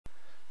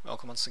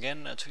welcome once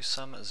again to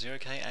some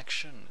 0K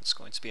action. It's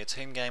going to be a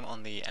team game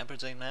on the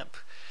Aberdeen map,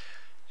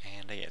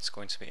 and yeah, it's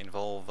going to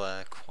involve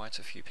quite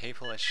a few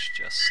people. Let's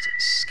just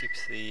skip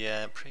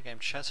the pre-game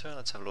chatter.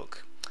 Let's have a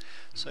look.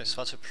 So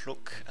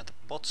Svatopluk at the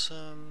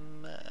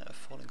bottom,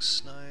 Falling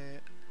Snow,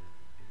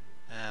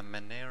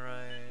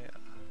 Monero,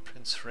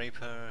 Prince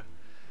Reaper,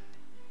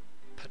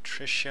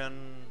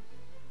 Patrician.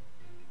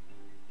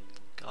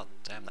 God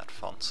damn that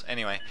font.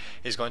 Anyway,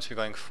 he's going to be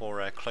going for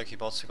cloaky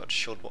bots. We've got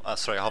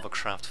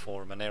hovercraft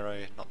for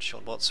Monero, not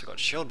shield bots. We've got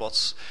shield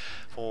bots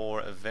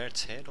for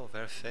Verted or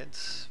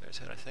Verfed,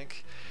 I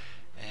think.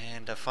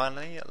 And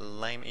finally,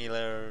 Lame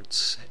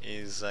Elert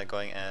is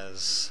going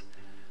as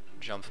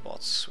jump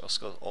bots. We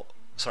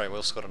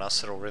also got an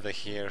Arsenal River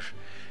here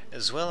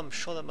as well. I'm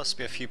sure there must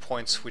be a few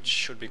points which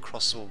should be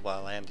crossable by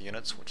land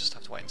units. We'll just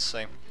have to wait and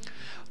see.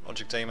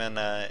 Logic Demon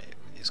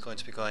is going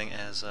to be going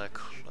as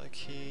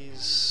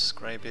Cloakies,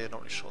 Greybeard, not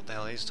really sure what the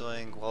hell he's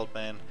doing,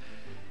 Wildman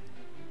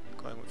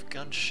going with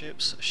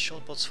gunships,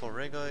 shield bots for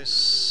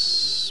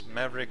Regos,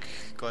 Maverick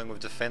going with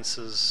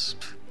defences,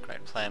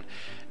 great plan.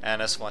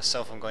 And as for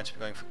myself, I'm going to be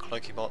going for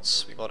Cloaky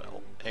bots. We got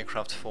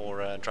aircraft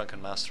for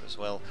Drunken Master as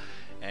well,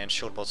 and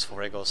shield bots for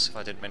Regos, if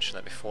I didn't mention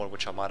that before,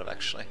 which I might have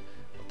actually.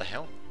 What the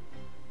hell?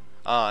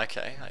 Ah,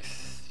 okay,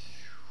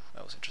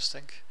 that was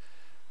interesting.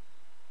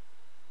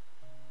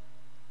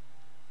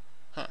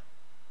 Huh.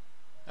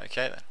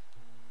 Okay then.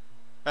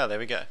 Well, there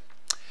we go.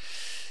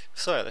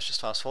 So let's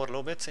just fast forward a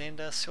little bit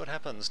and see what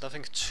happens.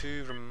 Nothing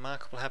too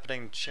remarkable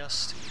happening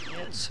just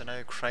yet, so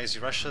no crazy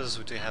rushes.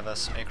 We do have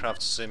some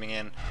aircraft zooming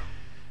in.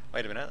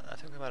 Wait a minute, I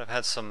think we might have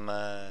had some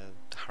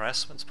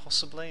harassments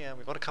possibly.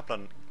 We've got a couple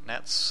of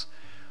gnats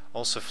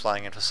also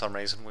flying in for some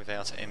reason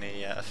without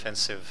any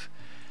offensive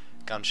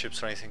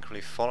gunships or anything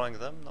really following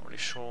them. Not really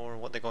sure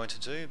what they're going to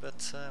do,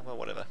 but well,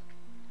 whatever.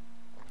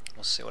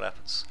 We'll see what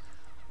happens.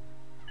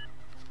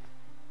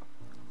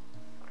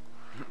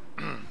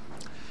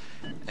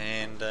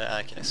 And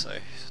okay, so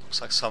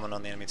looks like someone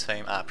on the enemy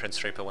team.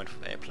 Prince Reaper went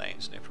for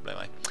airplanes, no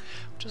problemo.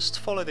 Just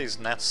follow these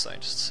gnats though,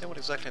 just to see what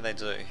exactly they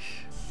do.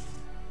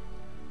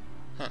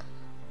 Huh.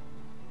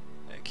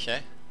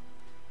 Okay.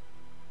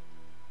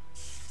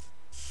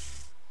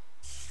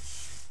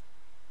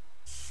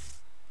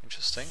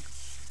 Interesting.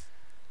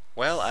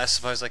 Well, I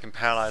suppose they can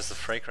paralyze the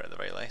Freaker at the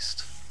very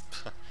least.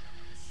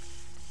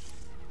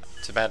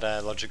 Too bad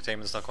Logic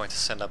Demon's not going to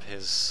send up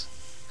his...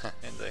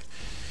 indeed.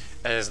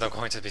 Is not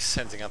going to be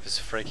sending up his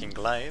freaking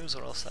glaives,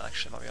 or else they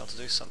actually might be able to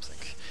do something.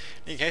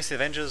 In any case, the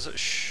Avengers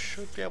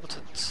should be able to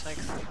take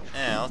them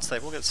out. They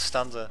will get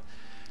stunned a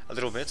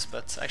little bit,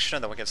 but actually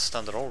no, they won't get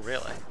stunned at all,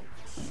 really.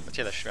 But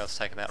yeah, they should be able to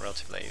take them out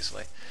relatively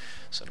easily.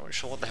 So I'm not really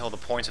sure what the hell the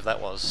point of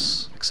that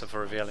was, except for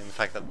revealing the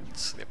fact that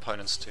the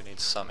opponents do need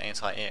some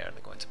anti-air.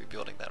 They're going to be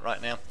building that right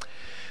now.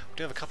 We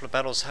do have a couple of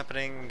battles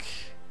happening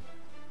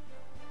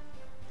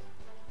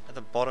at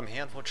the bottom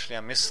here. Unfortunately,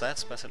 I missed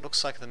that, but it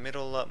looks like the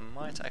middle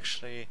might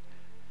actually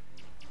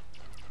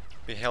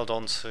be held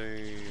on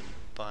to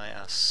by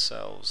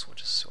ourselves. We'll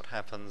just see what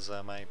happens.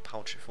 My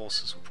poultry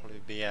forces will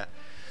probably be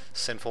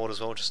sent forward as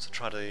well, just to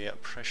try to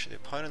pressure the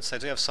opponents. They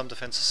do have some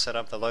defences set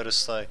up. The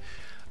Lotus, though,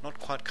 not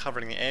quite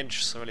covering the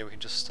edge, so really we can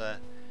just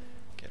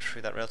get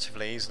through that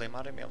relatively easily.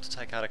 Might even be able to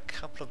take out a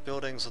couple of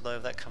buildings, although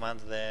if that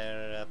commander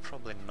there,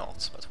 probably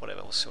not, but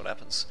whatever, we'll see what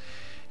happens.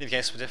 In any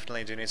case, we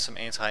definitely do need some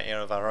anti-air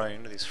of our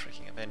own. These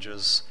freaking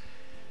Avengers,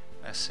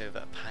 massive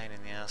pain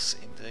in the ass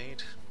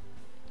indeed.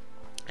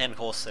 And of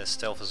course they're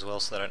stealth as well,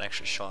 so they don't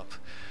actually show up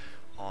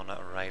on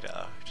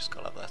radar. Just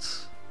gotta love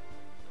that.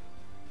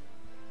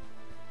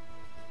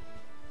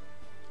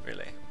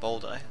 Really,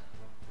 bold, eh? Not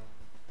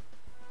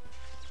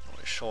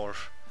really sure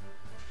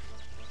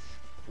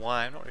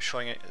why. I'm not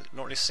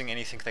really seeing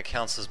anything that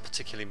counts as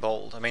particularly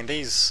bold. I mean,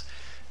 these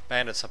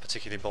bandits are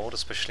particularly bold,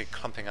 especially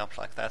clumping up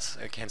like that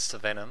against the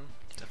Venom.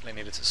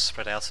 Definitely needed to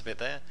spread out a bit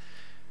there.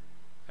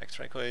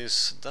 Vector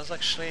does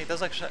actually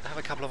have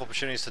a couple of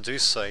opportunities to do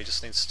so. He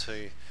just needs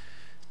to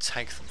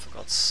take them, for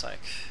God's sake.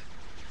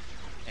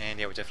 And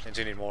yeah, we definitely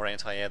do need more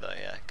anti-air though.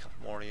 Yeah, a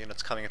couple more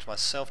units coming into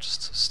myself,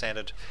 just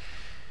standard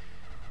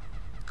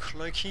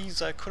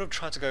cloakies. I could have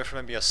tried to go for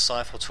maybe a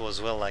scythe or two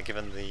as well,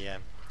 given the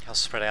how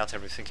spread out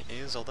everything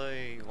is. Although,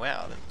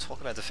 wow,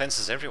 talk about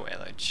defences everywhere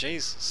though.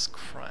 Jesus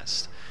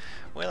Christ.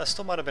 Well, I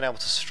still might have been able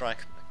to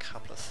strike a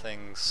couple of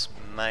things,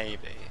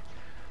 maybe,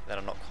 that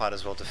are not quite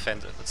as well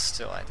defended, but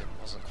still I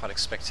wasn't quite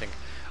expecting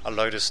a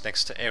Lotus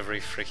next to every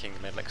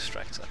freaking metal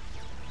extractor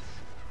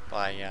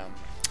by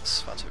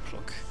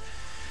Svatopluk.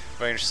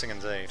 Very interesting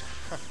indeed.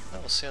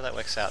 We'll see how that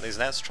works out. These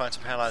gnats trying to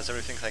paralyze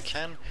everything they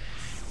can.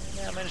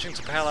 Now managing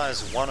to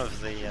paralyze one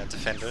of the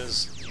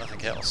defenders,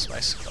 nothing else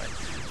basically.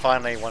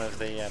 Finally, one of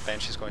the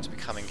Banshees going to be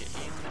coming in.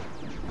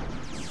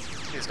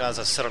 These guys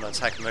are set on an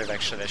attack move.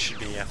 Actually, they should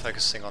be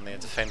focusing on their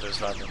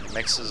defenders rather than the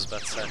mixers,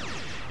 but in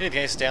any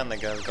case, down they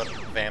go. We've got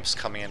Vamps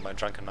coming in by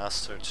Drunken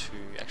Master to...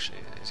 Actually,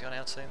 is he on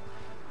our team?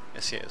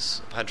 Yes, he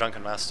is. By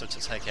Drunken Master to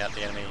take out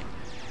the enemy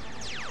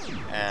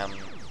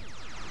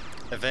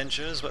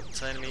Avengers, but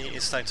the enemy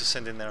is starting to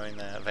send in their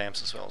own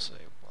Vamps as well, so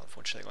well,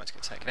 unfortunately they're going to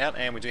get taken out.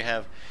 And we do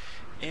have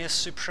air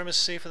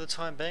supremacy for the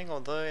time being,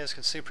 although as you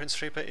can see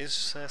Prince Reaper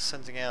is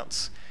sending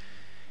out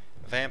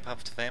vamp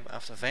after vamp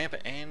after vamp,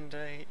 and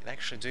they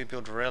actually do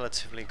build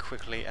relatively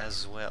quickly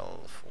as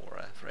well for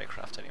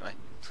aircraft anyway.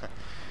 A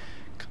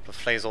couple of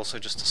flays also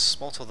just to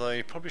spot, although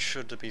you probably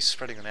should be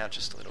spreading them out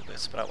just a little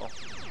bit, but oh well,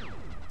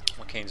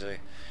 what can you do?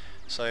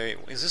 So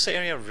is this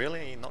area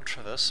really not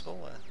traversable?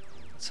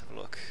 Let's have a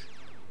look.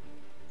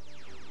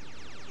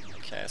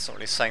 Okay, it's not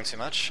really saying too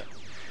much,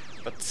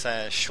 but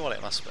surely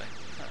it must be.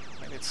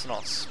 Maybe it's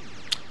not.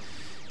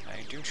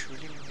 I don't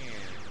really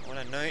know. What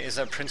I know is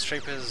that Prince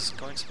Reaper's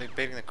going to be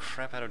beating the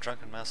crap out of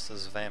Drunken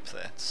Master's vamp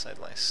there, to say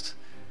the least.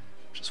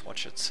 Just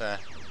watch it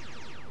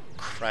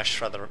crash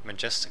rather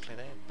majestically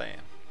there. Bam.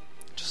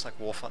 Just like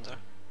War Thunder.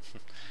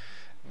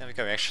 There we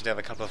go, we actually do have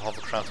a couple of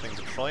hovercraft being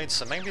deployed,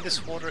 so maybe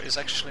this water is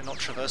actually not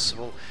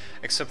traversable,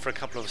 except for a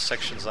couple of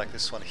sections like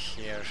this one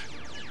here.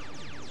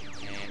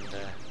 And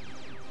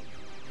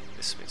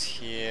this bit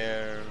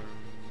here,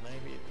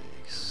 maybe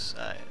this,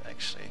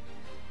 actually,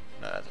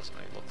 no, that doesn't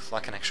really look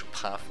like an actual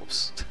path,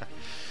 whoops.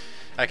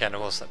 Okay, and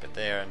there was that bit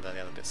there, and the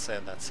other bits there,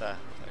 those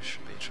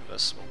should be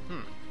traversable.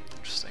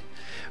 Interesting.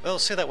 Well, we'll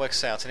see how that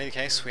works out. In any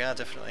case, we are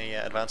definitely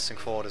advancing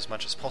forward as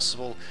much as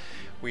possible.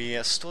 We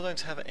still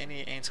don't have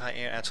any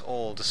anti-air at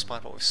all,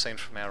 despite what we've seen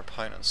from our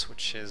opponents,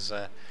 which is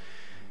a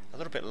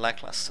little bit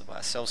lackluster by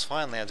ourselves.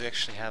 Finally, I do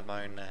actually have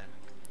my own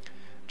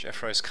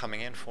Jeffros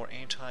coming in for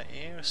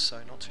anti-air,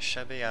 so not too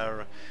shabby.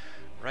 Our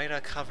radar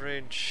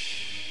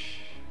coverage...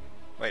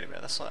 Wait a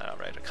minute, that's not our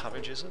radar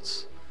coverage, is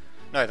it?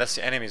 No, that's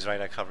the enemy's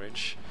radar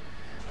coverage.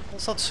 Well,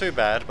 it's not too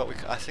bad, but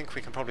I think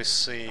we can probably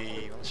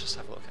see... Well, let's just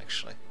have a look,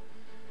 actually.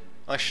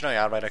 Actually, no,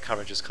 our radar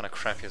coverage is kind of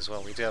crappy as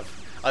well. We do have...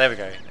 Oh, there we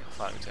go.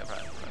 Fine, we do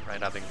have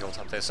radar being built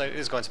up there. So it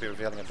is going to be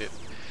revealing a bit.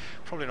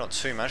 Probably not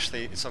too much.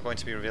 It's not going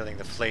to be revealing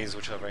the fleas,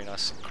 which are very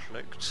nice and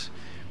cloaked.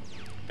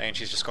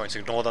 Banshee's just going to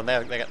ignore them.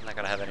 They're not going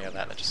to have any of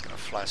that. They're just going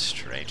to fly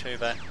straight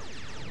over.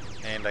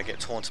 And they get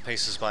torn to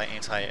pieces by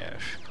anti-air.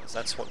 Because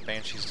that's what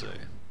Banshees do.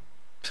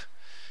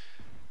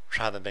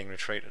 Rather than being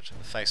retreated in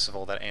the face of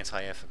all that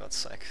anti-air, for God's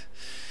sake.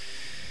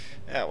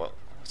 Yeah, well,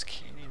 what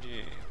can you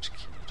do? What can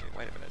you do?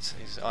 Wait a minute.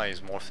 He's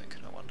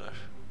morphic, no wonder.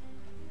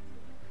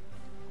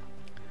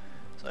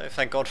 So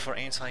thank God for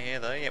anti-air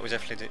though. Yeah, we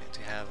definitely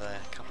do have a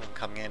couple of them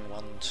coming in.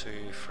 1,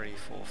 2, 3,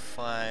 4,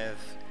 5.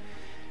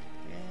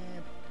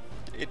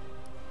 Yeah,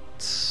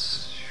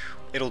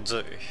 it'll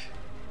do.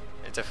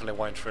 It definitely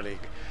won't really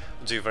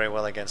do very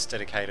well against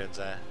dedicated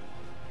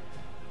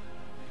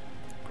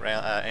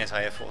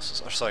anti-air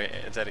forces, or sorry,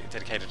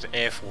 dedicated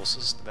air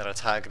forces that are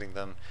targeting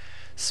them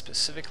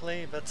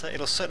specifically, but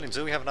it'll certainly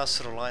do. We have a nice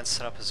little line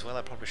set up as well.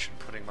 I probably should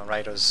be putting my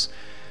radars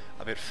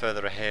a bit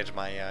further ahead,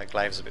 my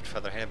glaives a bit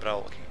further ahead,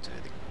 but what can you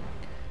do?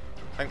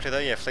 Thankfully though,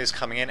 yeah, fleas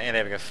coming in, and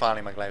there we go,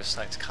 finally my glaives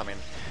starting to come in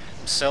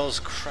themselves.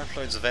 Crap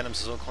loads of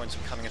venoms is all going to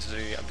be coming in to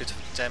do a bit of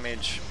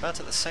damage, but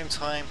at the same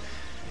time,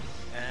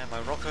 my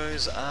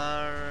Roccos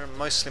are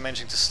mostly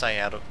managing to stay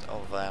out of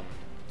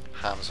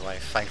harm's way.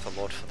 Thank the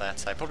Lord for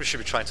that. I probably should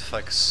be trying to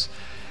focus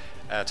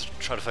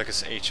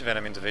each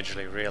venom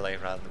individually, really,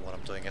 rather than what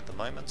I'm doing at the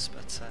moment.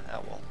 But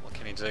oh well, what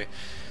can you do?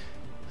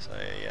 So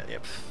yeah,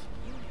 yep.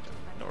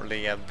 Not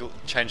really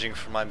changing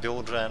from my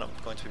build.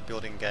 Not going to be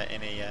building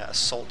any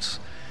assault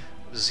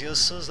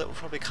Zeuses. That will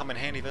probably come in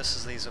handy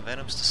versus these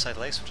venoms, to say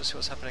the least. We'll just see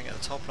what's happening at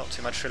the top. Not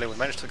too much really. We've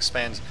managed to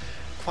expand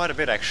quite a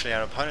bit actually.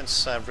 Our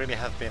opponents really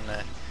have been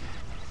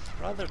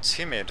rather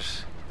timid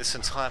this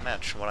entire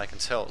match, from what I can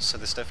tell, so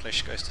this definitely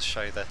goes to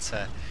show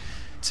that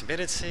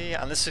timidity,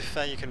 unless if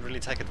you can really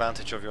take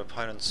advantage of your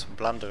opponent's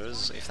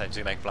blunders, if they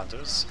do make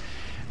blunders,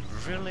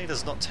 really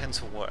does not tend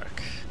to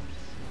work.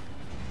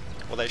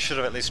 What they should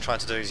have at least tried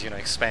to do is,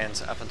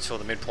 expand up until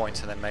the midpoint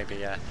and then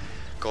maybe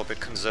go a bit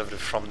conservative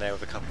from there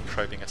with a couple of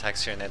probing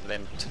attacks here and there,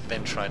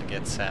 then try to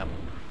get, to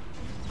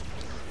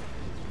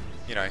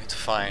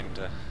find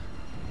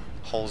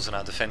holes in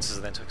our defences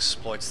and then to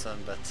exploit them,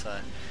 but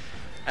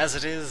as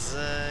it is,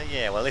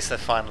 yeah, well at least they're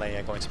finally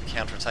going to be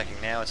counter-attacking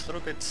now. It's a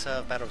little bit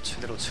matter of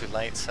too little too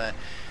late.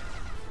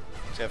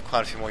 We have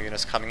quite a few more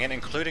units coming in,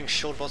 including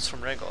shield bots from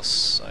Regos,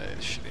 so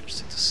it should be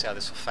interesting to see how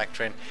this will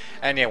factor in.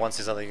 And yeah, once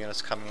these other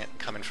units come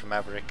in from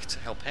Maverick to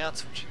help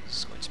out, which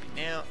is going to be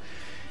now,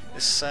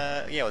 this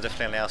yeah, will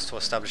definitely allow us to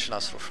establish a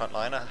nice little front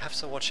line. I have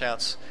to watch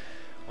out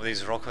with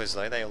these Roccos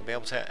though. They'll be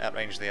able to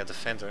outrange their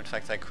defender. In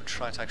fact, they could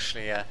try to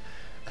actually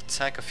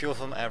attack. A few of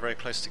them are very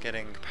close to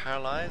getting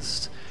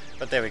paralysed.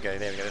 But there we go,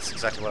 that's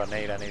exactly what I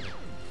need. I need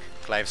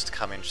glaives to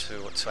come in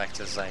to act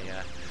as a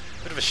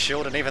bit of a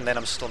shield, and even then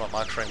I'm still not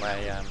microing my,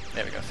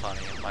 there we go,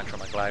 finally microing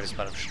my glaives,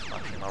 but I'm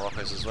microing my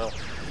Roccos as well.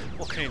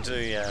 What can you do,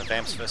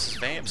 Vamps versus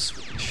Vamps?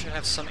 We should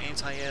have some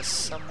anti-air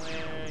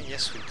somewhere,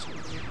 yes we do.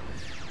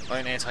 My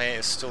own anti-air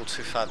is still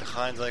too far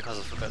behind though, because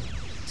I forgot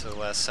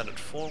to send it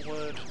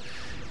forward.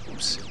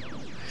 Oops.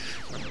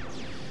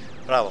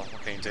 But oh well,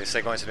 what can you do? So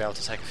they're going to be able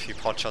to take a few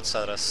pot shots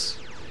at us.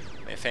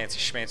 Fancy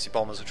schmancy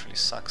bombers, which really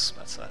sucks,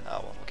 but oh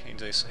well, what can you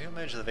do? So he'll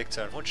emerge the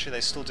victor. Unfortunately,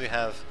 they still do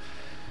have...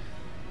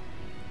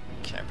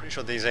 Okay, I'm pretty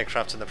sure these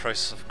aircraft are in the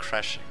process of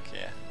crashing,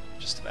 yeah.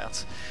 just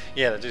about.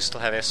 Yeah, they do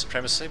still have air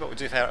supremacy, but we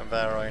do have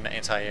our own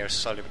anti-air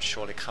slowly but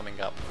surely coming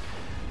up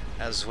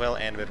as well,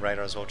 and with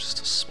radar as well, just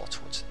to spot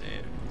what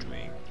they're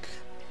doing.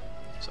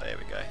 So there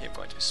we go, you're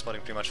going to be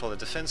spotting pretty much all the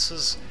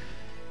defences.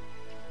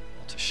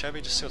 Not too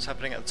shabby, just see what's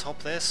happening at the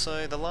top there.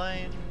 So the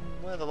line,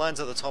 well, the lines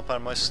at the top are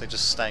mostly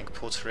just staying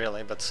put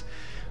really, but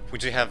we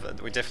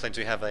definitely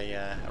do have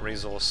a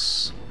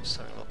resource. Just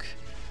have a look.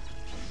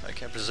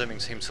 Okay, presuming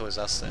Team 2 is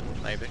us then,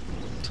 maybe.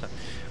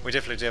 We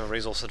definitely do have a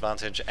resource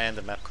advantage and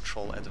a map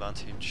control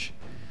advantage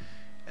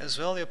as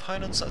well. The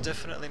opponents are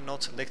definitely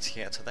not licked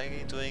yet. Are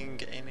they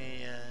doing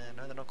any...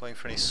 no, they're not going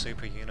for any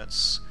super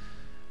units,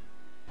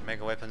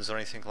 mega weapons or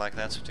anything like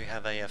that. We do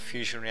have a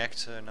fusion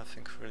reactor,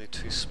 nothing really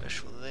too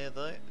special there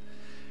though.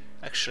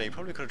 Actually,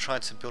 probably could have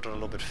tried to build it a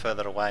little bit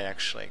further away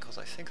actually, because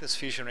I think this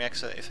fusion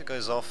reactor, if it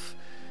goes off,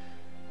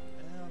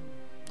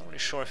 not really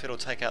sure if it'll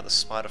take out the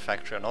spider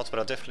factory or not, but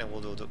I definitely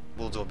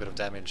will do a bit of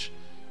damage.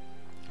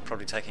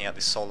 Probably taking out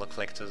the solar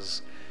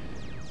collectors.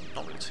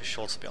 Not really too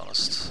sure to be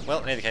honest.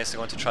 Well, in any case, they're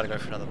going to try to go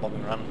for another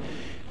bombing run,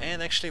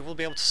 and actually we'll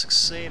be able to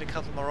succeed. A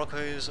couple of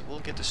Moroccos will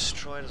get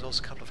destroyed, as well as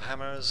a couple of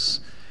hammers.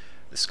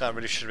 This guy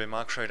really should have been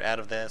macroed out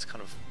of there. It's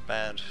kind of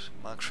bad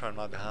macro on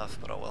my behalf,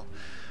 but oh well.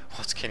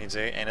 What can you do?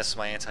 And as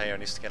my anti-air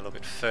needs to get a little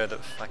bit further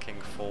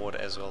fucking forward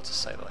as well, to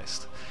say the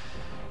least.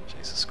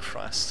 Jesus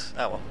Christ.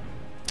 Oh well.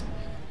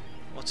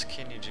 What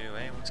can you do,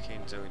 eh? What can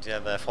you do? We do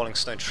have a Falling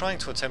Snow trying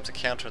to attempt a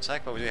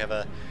counter-attack, but we do have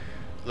a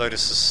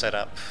Lotuses set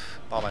up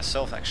by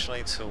myself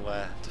actually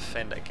to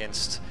defend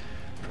against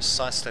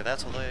precisely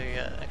that, although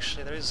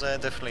actually there is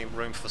definitely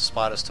room for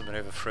spiders to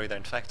maneuver through there.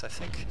 In fact, I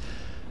think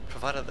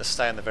provided they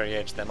stay on the very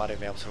edge, they might even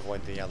be able to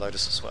avoid the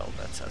Lotus as well,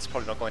 but that's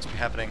probably not going to be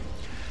happening.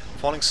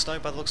 Falling Snow,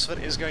 by the looks of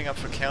it, is going up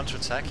for a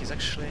counter-attack. He's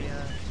actually,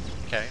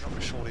 okay, not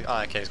really sure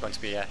what okay, he's going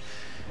to be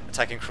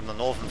attacking from the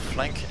northern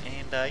flank,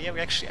 and yeah, we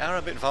actually are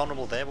a bit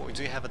vulnerable there, but we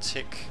do have a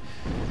tick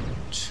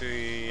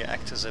to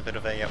act as a bit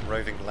of a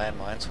roving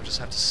landmine, so we'll just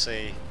have to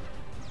see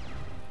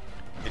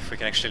if we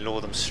can actually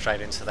lure them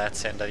straight into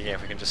that, and yeah,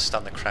 if we can just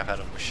stun the crap out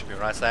of them, we should be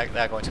right. So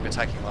they're going to be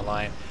attacking the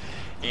line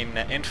in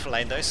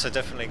enfilade though, so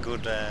definitely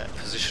good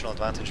positional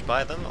advantage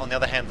by them. On the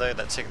other hand though,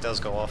 that tick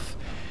does go off,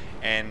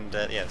 and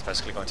yeah, it's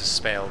basically going to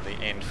spell the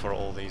end for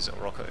all these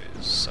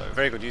Roccos. So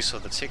very good use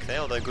of the tick there,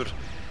 although good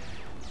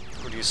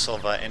use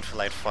of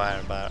enfilade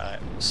fire by,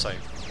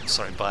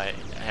 by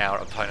our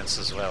opponents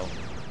as well.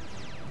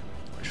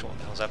 Not sure what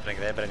the hell's happening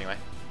there, but anyway.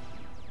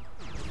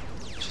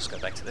 Let's just go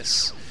back to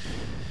this.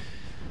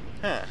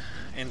 Huh,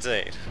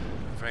 indeed.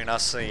 Very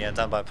nicely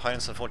done by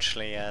opponents.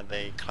 Unfortunately,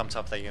 they clumped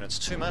up their units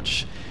too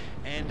much,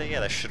 and yeah,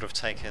 they should have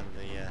taken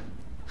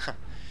the...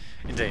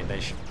 indeed,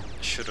 they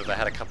should have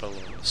had a couple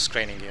of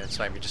screening units,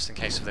 maybe just in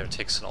case of their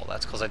ticks and all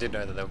that, because I did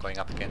know that they were going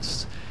up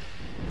against...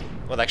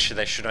 Well, actually,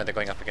 they should know they're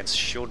going up against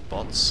shield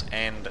bots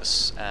and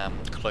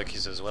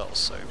cloakies as well,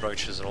 so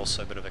roaches are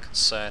also a bit of a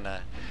concern.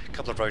 A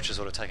couple of roaches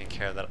would have taken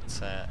care of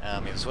that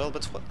army as well,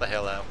 but what the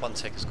hell, one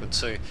tick is good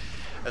too,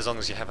 as long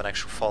as you have an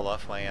actual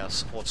follow-up. My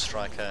support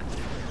striker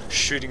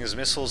shooting his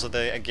missiles,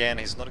 although again,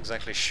 he's not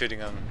exactly shooting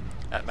them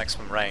at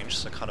maximum range,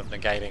 so kind of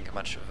negating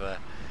much of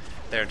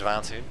their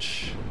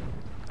advantage.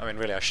 I mean,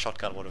 really, a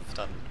shotgun would have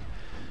done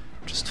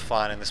just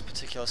fine in this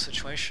particular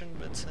situation,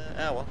 but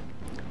ah well.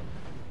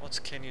 What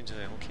can you do?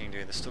 What can you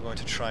do? They're still going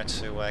to try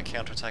to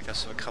counter-attack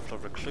us with a couple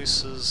of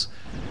recluses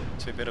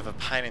to be a bit of a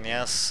pain in the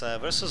ass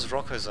versus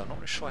Roccos. I'm not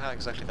really sure how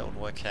exactly that would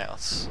work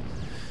out.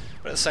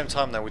 But at the same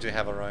time though, we do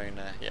have our own,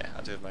 yeah,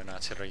 I do have my own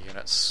artillery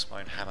units, my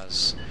own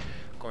hammers.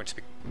 I'm going to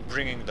be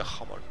bringing the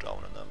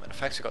Homodrone in them. And in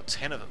fact, we've got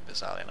 10 of them,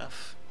 bizarrely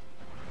enough.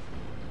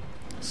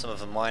 Some of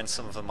them mine,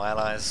 some of them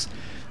allies.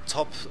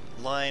 Top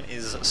line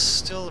is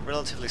still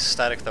relatively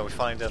static though. We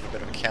finally did a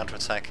bit of a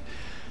counter-attack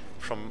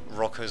from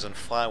Roccos and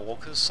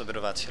Firewalkers, so a bit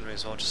of artillery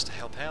as well just to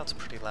help out.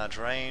 Pretty large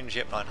range,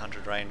 yep,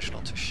 900 range,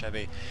 not too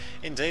shabby.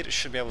 Indeed, it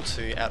should be able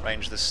to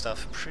outrange this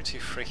stuff pretty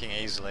freaking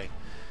easily.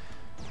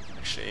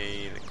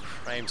 Actually, the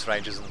Crabe's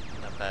range isn't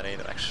that bad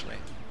either, actually.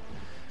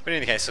 But in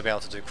any case, they'll be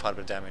able to do quite a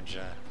bit of damage,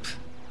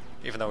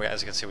 even though,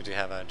 as you can see, we do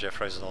have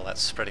Jeffros and all that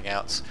spreading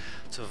out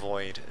to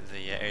avoid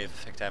the area of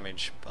effect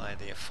damage by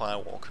the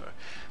Firewalker.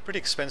 Pretty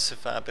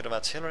expensive bit of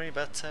artillery,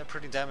 but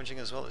pretty damaging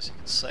as well, as you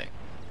can see.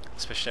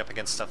 Especially up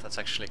against stuff that's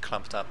actually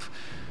clumped up.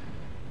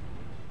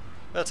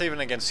 But even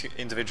against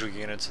individual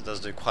units, it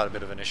does do quite a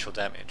bit of initial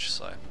damage,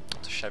 so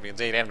not too shabby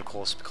indeed. And of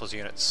course, because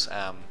units,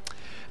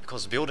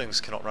 because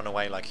buildings cannot run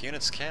away like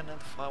units can, and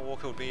the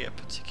Firewalker would be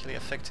particularly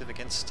effective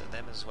against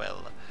them as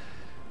well.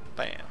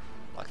 Bam,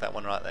 like that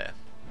one right there.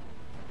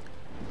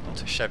 Not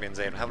too shabby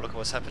indeed. We'll have a look at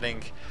what's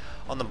happening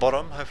on the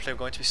bottom. Hopefully, we're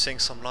going to be seeing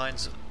some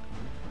lines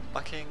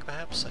bucking,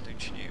 perhaps. I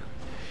don't know.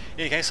 In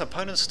any case,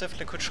 opponents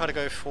definitely could try to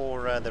go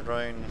for their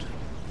own.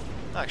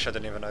 Actually, I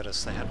didn't even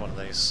notice they had one of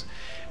these.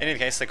 In any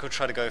case, they could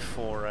try to go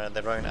for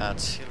their own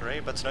artillery,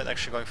 but no, they're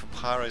actually going for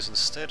pyros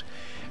instead,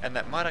 and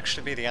that might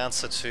actually be the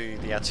answer to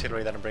the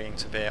artillery that I'm bringing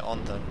to bear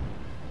on them.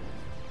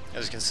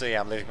 As you can see,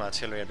 I'm leaving my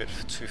artillery a bit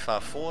too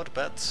far forward,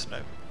 but no,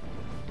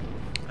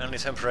 only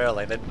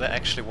temporarily. There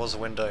actually was a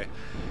window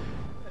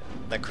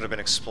that could have been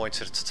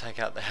exploited to take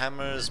out the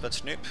hammers,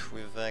 but nope,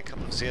 with a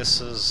couple of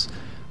Zeuses,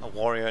 a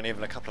warrior and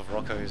even a couple of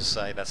Roccos,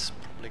 that's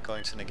probably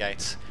going to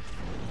negate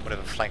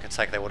whatever flank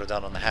attack they would have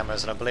done on the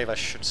hammers. And I believe I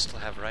should still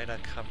have radar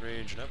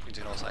coverage. Nope, we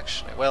do not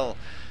actually. Well,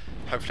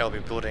 hopefully I'll be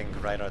building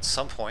radar at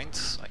some point,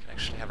 so I can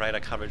actually have radar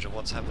coverage of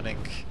what's happening.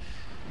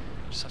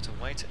 Just have to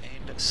wait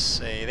and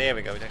see. There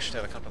we go, we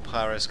actually have a couple of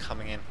pyros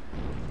coming in.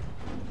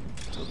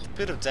 So a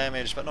bit of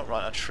damage, but not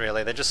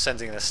really. They're just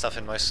sending their stuff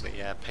in mostly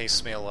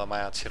piecemeal, while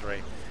my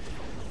artillery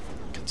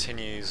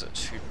continues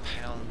to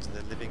pound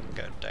the living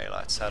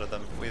daylights out of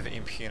them with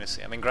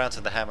impunity. I mean,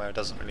 granted, the hammer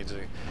doesn't really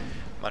do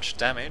much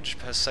damage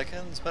per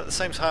second, but at the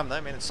same time, though,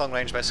 I mean, its long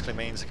range basically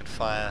means it can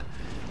fire.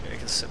 You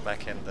can sit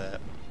back and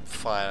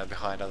fire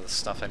behind other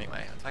stuff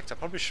anyway. In fact, I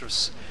probably should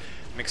have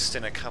mixed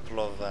in a couple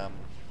of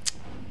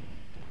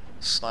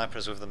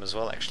snipers with them as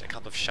well. Actually, a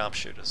couple of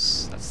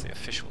sharpshooters. That's the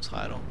official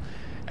title.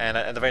 And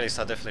at the very least,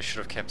 I definitely should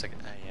have kept a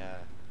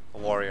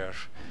warrior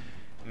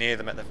near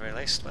them at the very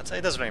least, but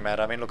it doesn't really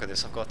matter. I mean, look at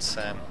this, I've got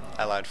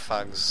allied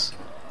thugs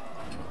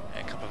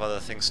and a couple of other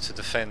things to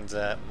defend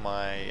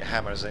my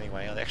hammers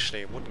anyway. I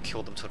actually wouldn't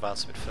kill them to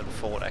advance a bit further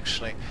forward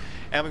actually.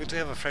 And we do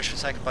have a fresh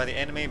attack by the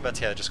enemy, but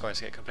yeah, they're just going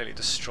to get completely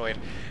destroyed.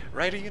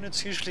 Raider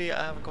units usually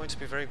are going to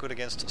be very good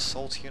against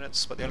assault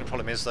units, but the only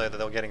problem is though that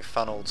they're getting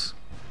funneled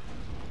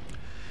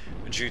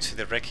due to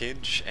the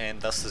wreckage, and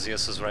thus the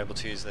Zeuses were able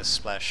to use their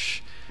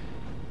splash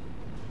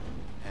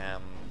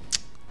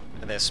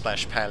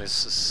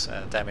paralysis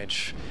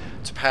damage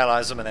to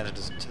paralyze them and then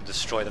to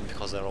destroy them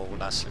because they're all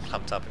nicely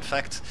clumped up. In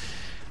fact,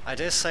 I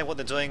dare say what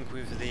they're doing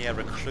with the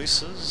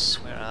recluses.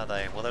 Where are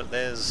they? Well,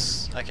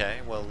 there's...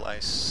 okay, well, I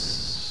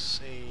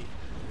see...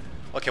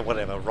 okay,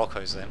 whatever,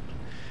 Roccos then.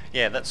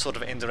 Yeah, that sort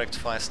of indirect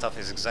fire stuff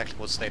is exactly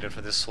what's needed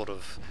for this sort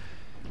of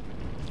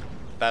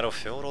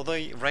battlefield, although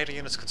raider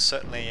units could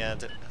certainly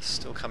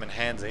still come in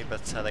handy,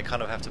 but they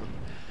kind of have to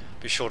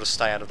be sure to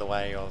stay out of the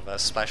way of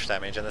splash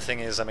damage. And the thing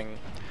is, I mean,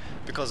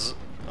 because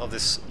of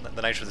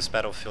the nature of this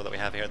battlefield that we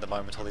have here at the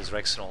moment, all these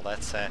wrecks and all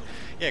that,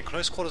 yeah,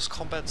 close quarters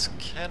combat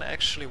can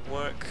actually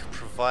work,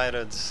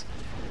 provided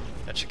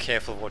that you're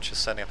careful of what you're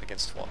standing up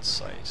against what.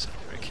 So you just have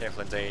to be very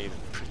careful indeed.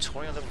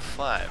 Praetorian level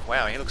 5,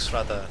 wow, he looks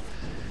rather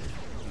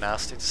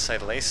nasty to say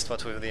the least,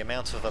 but with the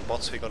amount of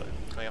bots we got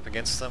going up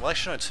against them, well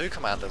actually no, 2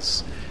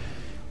 commanders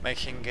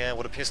making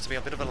what appears to be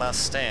a bit of a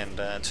last stand.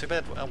 Too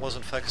bad I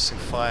wasn't focusing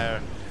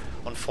fire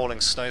on Falling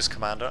Snow's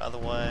commander,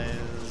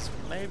 otherwise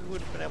maybe we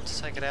would have been able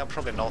to take it out,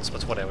 probably not,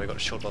 but whatever, we've got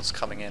shield bots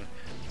coming in.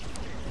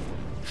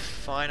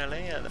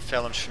 Finally, the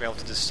Felon should be able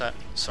to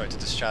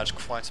discharge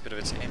quite a bit of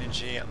its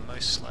energy,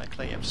 most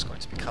likely. I'm just going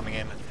to be coming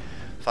in.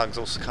 Thugs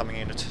also coming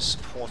in to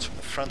support from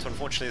the front.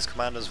 Unfortunately, these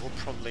commanders will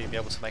probably be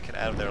able to make it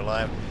out of there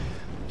alive.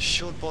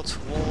 Shield bot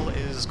wall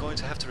is going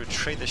to have to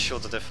retreat. The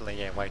shields are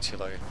definitely way too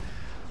low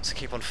to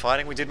keep on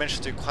fighting. We did manage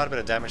to do quite a bit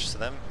of damage to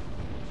them,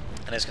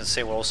 and as you can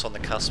see, we're also on the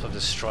cusp of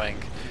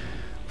destroying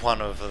one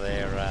of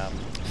their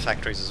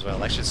factories as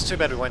well. Actually, it's too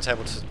bad we weren't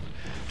able to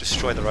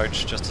destroy the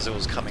roach just as it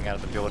was coming out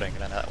of the building,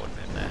 and that would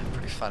have been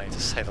pretty funny to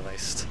say the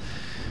least.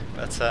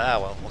 But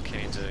well, what can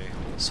you do?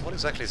 So what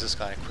exactly is this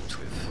guy equipped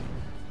with?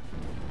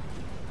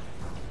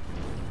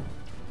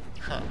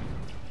 Huh.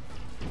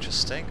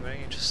 Interesting,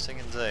 very interesting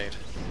indeed.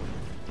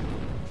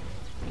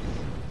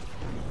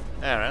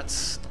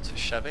 Alright, not too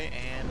shabby,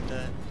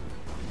 and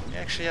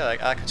actually yeah,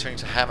 I continue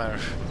to hammer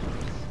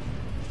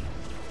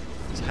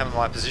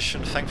my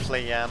position.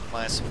 Thankfully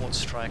my support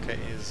striker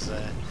is,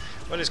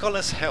 well, he's got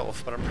less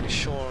health, but I'm pretty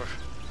sure...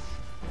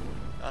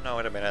 oh no,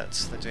 wait a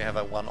minute, they do have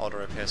a 1 auto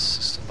repair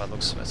system by the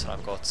looks of it, and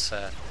I've got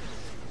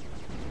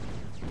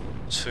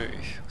 2.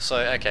 So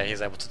okay,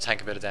 he's able to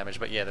tank a bit of damage,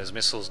 but yeah, those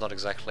missiles not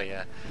exactly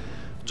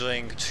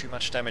doing too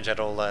much damage at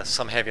all.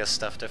 Some heavier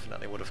stuff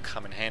definitely would have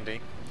come in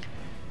handy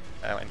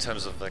in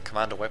terms of the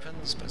commander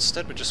weapons, but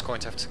instead we're just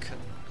going to have to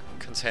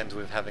contend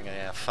with having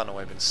a funnel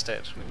web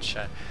instead, which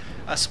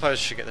I suppose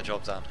should get the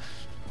job done.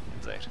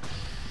 Indeed.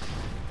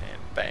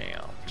 And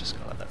bam, just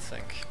gonna let that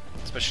think.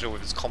 Especially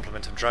with its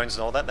complement of drones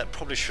and all that, that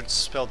probably should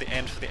spell the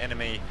end for the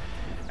enemy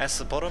at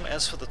the bottom.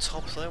 As for the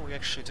top though, we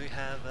actually do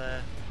have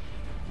a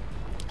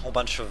whole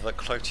bunch of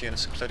cloaked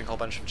units, including a whole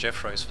bunch of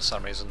Jeffros for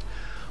some reason,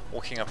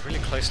 walking up really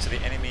close to the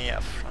enemy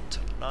front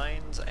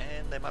lines,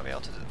 and they might be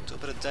able to do a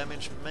bit of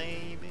damage,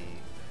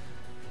 maybe?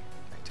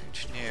 I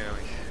don't know.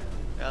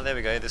 Oh, there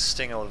we go, this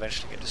Stinger will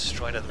eventually get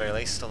destroyed at the very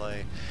least,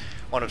 although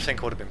one would think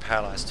it would have been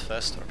paralysed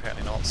first, but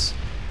apparently not.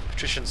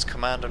 Patrician's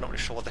commander, not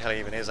really sure what the hell he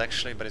even is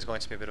actually, but he's going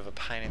to be a bit of a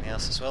pain in the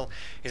ass as well.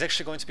 He's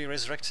actually going to be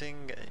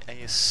resurrecting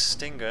a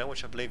Stinger,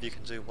 which I believe you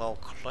can do while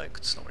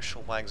cloaked. Not really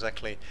sure why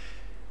exactly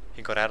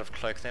he got out of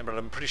cloak then, but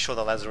I'm pretty sure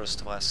the Lazarus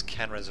device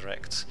can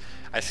resurrect.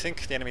 I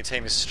think the enemy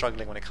team is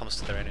struggling when it comes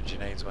to their energy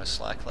needs, most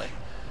likely.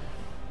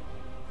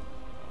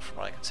 From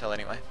what I can tell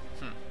anyway.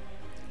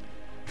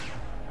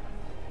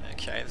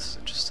 Okay, this is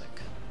interesting.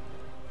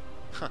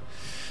 Huh.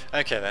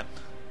 Okay then.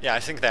 Yeah, I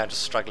think they're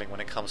just struggling when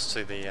it comes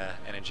to the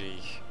energy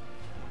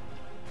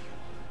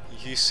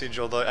usage,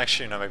 although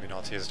actually no, maybe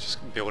not. He's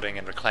just building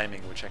and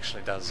reclaiming, which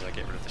actually does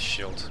get rid of the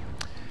shield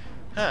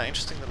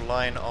Interesting little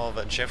line of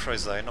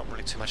Jeffros though, not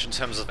really too much in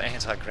terms of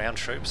anti-ground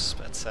troops,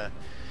 but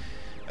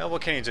well,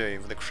 what can you do?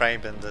 With the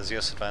Crabe and the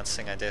Zeus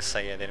advancing, I dare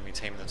say the enemy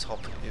team in the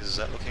top is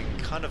looking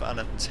kind of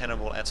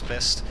untenable at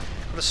best.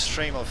 Got a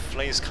stream of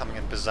fleas coming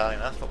in, bizarrely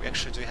enough, but we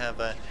actually do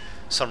have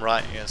some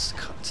riot units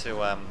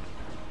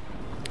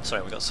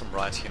sorry, we got some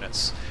riot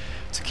units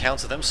to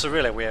counter them, so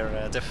really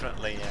we're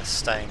definitely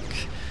staying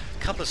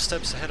a couple of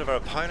steps ahead of our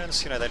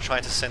opponents. You know, they're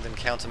trying to send in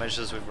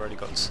countermeasures, we've already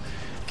got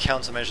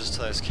countermeasures to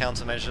those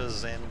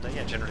countermeasures, and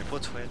yeah, generally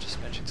put, we're just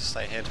managing to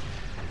stay ahead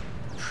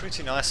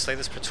pretty nicely.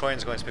 This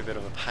Praetorian's going to be a bit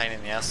of a pain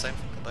in the ass then,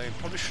 although you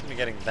probably shouldn't be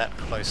getting that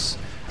close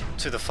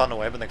to the funnel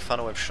web, and the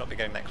funnel web should not be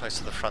getting that close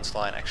to the front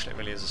line. Actually, it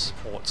really is a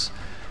support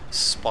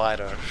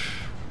spider,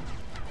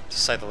 to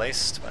say the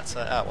least. But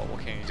well, what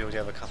can you do? You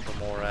have a couple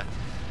more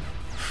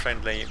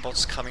friendly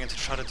bots coming in to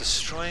try to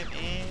destroy him,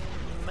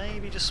 and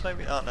maybe, just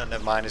maybe, oh no,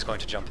 never mind, he's going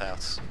to jump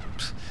out.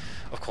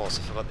 Of course,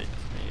 I forgot that you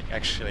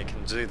actually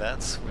can do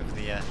that with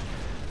the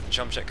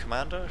jump jet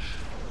commander.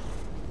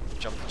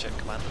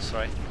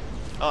 Sorry.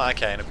 Oh,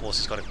 okay, and of course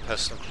he's got a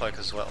personal cloak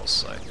as well,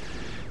 so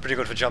pretty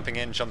good for jumping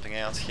in, jumping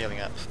out, healing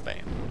up,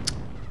 bam.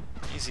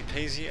 Easy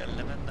peasy,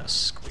 lemon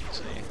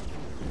squeezy.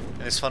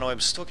 And this funnel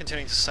web's still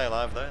continuing to stay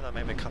alive though. There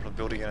may be a couple of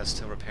builder units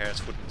to repair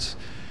it, wouldn't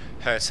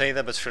hurt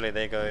either, but really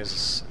there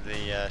goes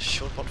the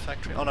shield bot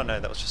factory. Oh no,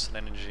 that was just an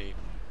energy...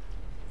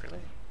 Really?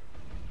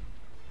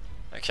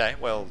 Okay,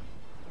 well,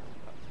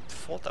 I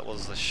thought that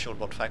was the shield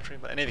bot factory,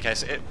 but in any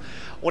case,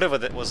 whatever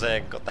that was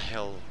there got the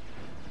hell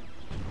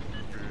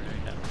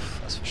blown up,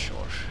 that's for sure.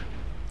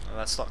 Well,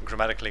 that's not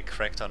grammatically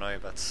correct, I know,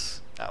 but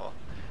oh well.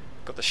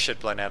 Got the shit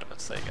blown out of it,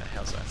 there you go,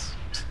 how's that?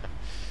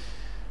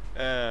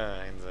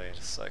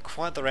 Indeed. So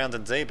quite the round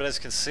indeed, but as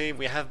you can see,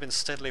 we have been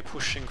steadily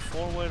pushing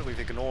forward. We've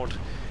ignored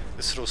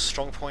this little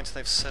strong point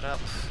they've set up.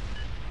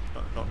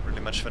 Not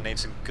really much of a need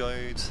to go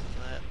to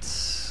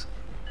that.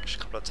 Actually,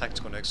 a couple of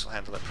tactical nukes will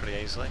handle that pretty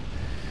easily.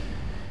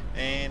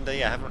 And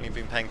yeah, I haven't really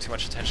been paying too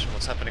much attention to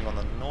what's happening on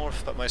the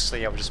north, but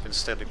mostly, yeah, we've just been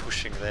steadily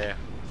pushing there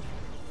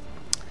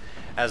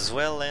as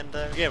well. And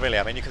yeah, really,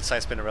 I mean, you could say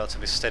it's been a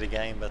relatively steady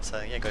game, but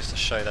yeah, it goes to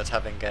show that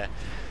having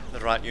the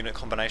right unit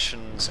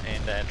combinations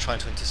and trying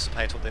to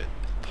anticipate what the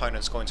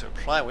opponent's going to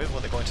reply with,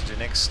 what they're going to do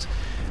next,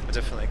 it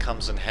definitely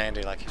comes in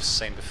handy, like you've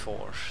seen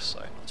before.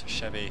 So not too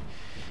shabby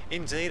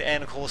indeed.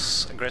 And of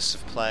course,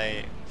 aggressive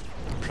play,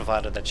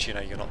 provided that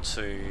you're not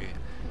too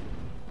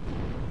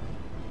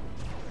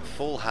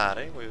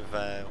foolhardy with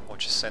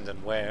what you send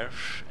and where.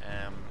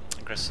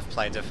 Aggressive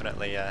play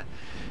definitely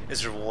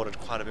is rewarded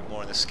quite a bit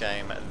more in this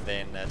game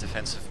than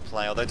defensive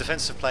play. Although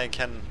defensive play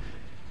can,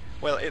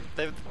 well,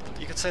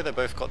 you could say they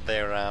both got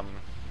their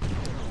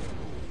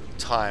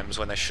times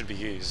when they should be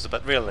used,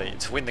 but really,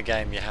 to win the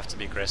game you have to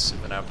be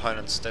aggressive, and our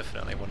opponents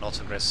definitely were not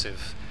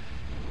aggressive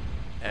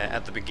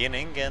at the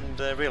beginning, and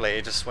really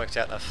it just worked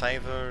out in our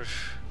favour.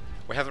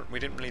 We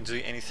didn't really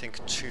do anything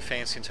too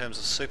fancy in terms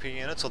of super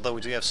units, although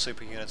we do have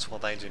super units while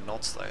they do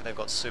not though. They've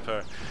got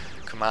super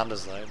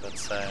commanders though,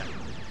 but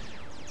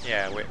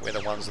yeah, we're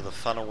the ones with the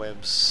funnel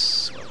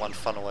webs, well, one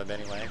funnel web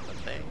anyway, but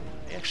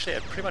they actually,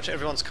 pretty much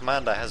everyone's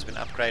commander has been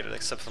upgraded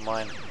except for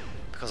mine,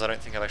 because I don't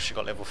think I've actually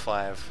got level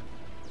 5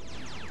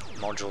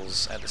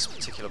 modules at this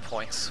particular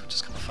point, which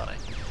is kind of funny.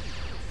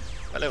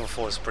 But level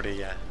 4 is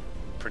pretty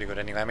good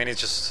anyway. I mean,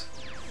 he's just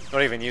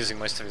not even using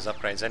most of his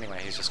upgrades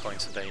anyway, he's just going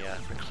to be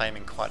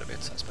reclaiming quite a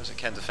bit. I suppose he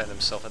can defend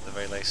himself at the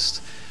very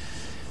least.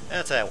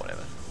 Whatever,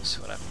 we'll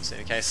see what happens. In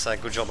any case,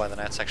 good job by the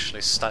Nats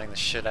actually stunning the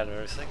shit out of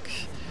everything.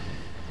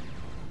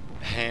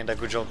 And a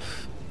good job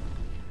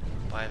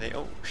by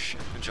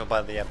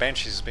the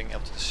Banshees being able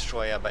to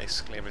destroy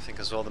basically everything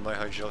as well. The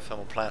Moho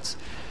geothermal plants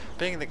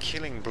being the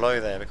killing blow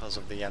there because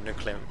of the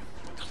nuclear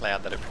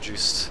cloud that it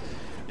produced,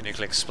 the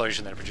nuclear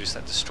explosion that it produced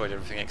that destroyed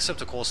everything,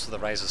 except of course for the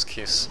Razor's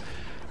Kiss,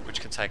 which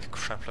can take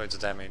crap loads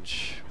of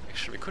damage.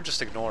 Actually, we could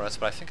just ignore it,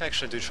 but I think I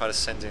actually do try to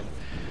send in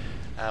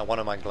one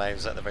of my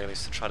glaives at the very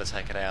least to try to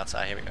take it out.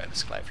 Here we go,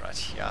 this glaive right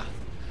here.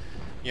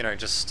 You know,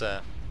 just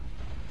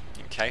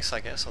in case, I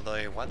guess,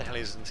 although why the hell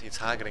isn't he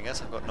targeting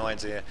us? I've got no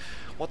idea.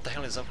 What the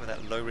hell is up with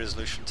that low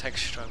resolution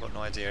texture? I've got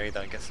no idea either.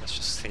 I guess that's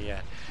just the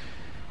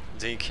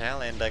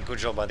decal, and good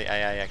job by the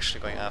AA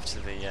actually going after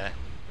the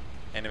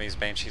enemy's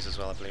Banshees as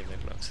well. I believe they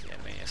belong to the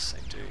enemy, yes they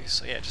do.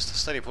 So yeah, just a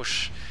steady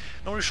push.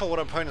 Not really sure what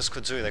our opponents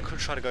could do. They could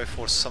try to go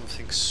for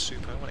something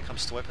super when it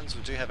comes to weapons.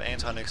 We do have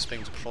anti-nukes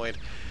being deployed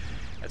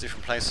at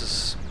different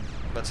places,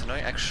 but no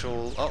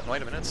actual... Oh,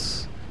 wait a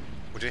minute.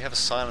 We do have a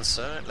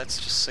silencer. Let's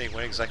just see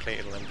where exactly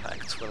it'll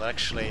impact. Will it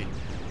actually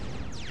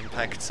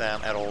impact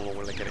at all, or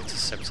will it get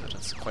intercepted?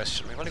 That's the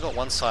question. We've only got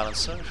one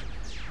silencer,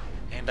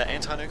 and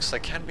anti-nukes, they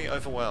can be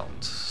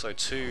overwhelmed. So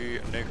 2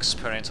 nukes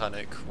per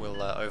anti-nuke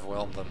will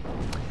overwhelm them.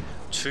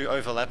 2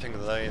 overlapping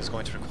though is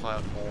going to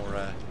require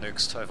more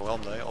nukes to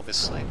overwhelm though,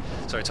 obviously.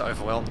 Sorry, to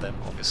overwhelm them,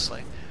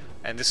 obviously.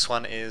 And this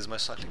one is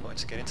most likely going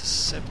to get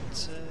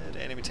intercepted.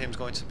 Enemy team's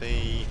going to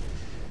be...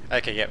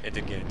 Okay, yep, it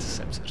did get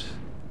intercepted.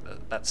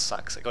 That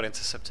sucks. It got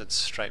intercepted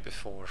straight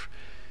before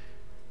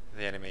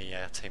the enemy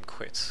team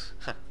quit.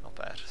 Not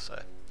bad.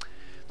 So,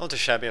 Not too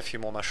shabby, a few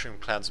more mushroom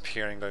clouds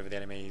appearing over the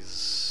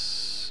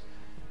enemies.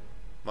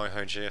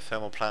 Moho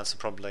geothermal plants are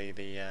probably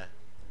the...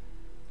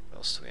 what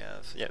else do we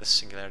have? Yeah, the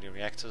singularity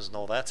reactors and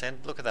all that.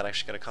 And look at that, I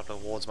actually got a couple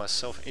of awards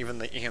myself, even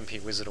the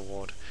EMP Wizard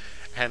Award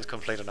and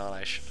Complete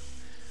Annihilation.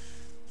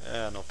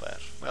 Not bad.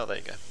 Well, there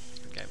you go.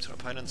 Good game to our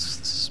opponents.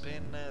 This has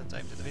been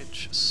Dave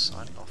Didovich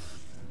signing off.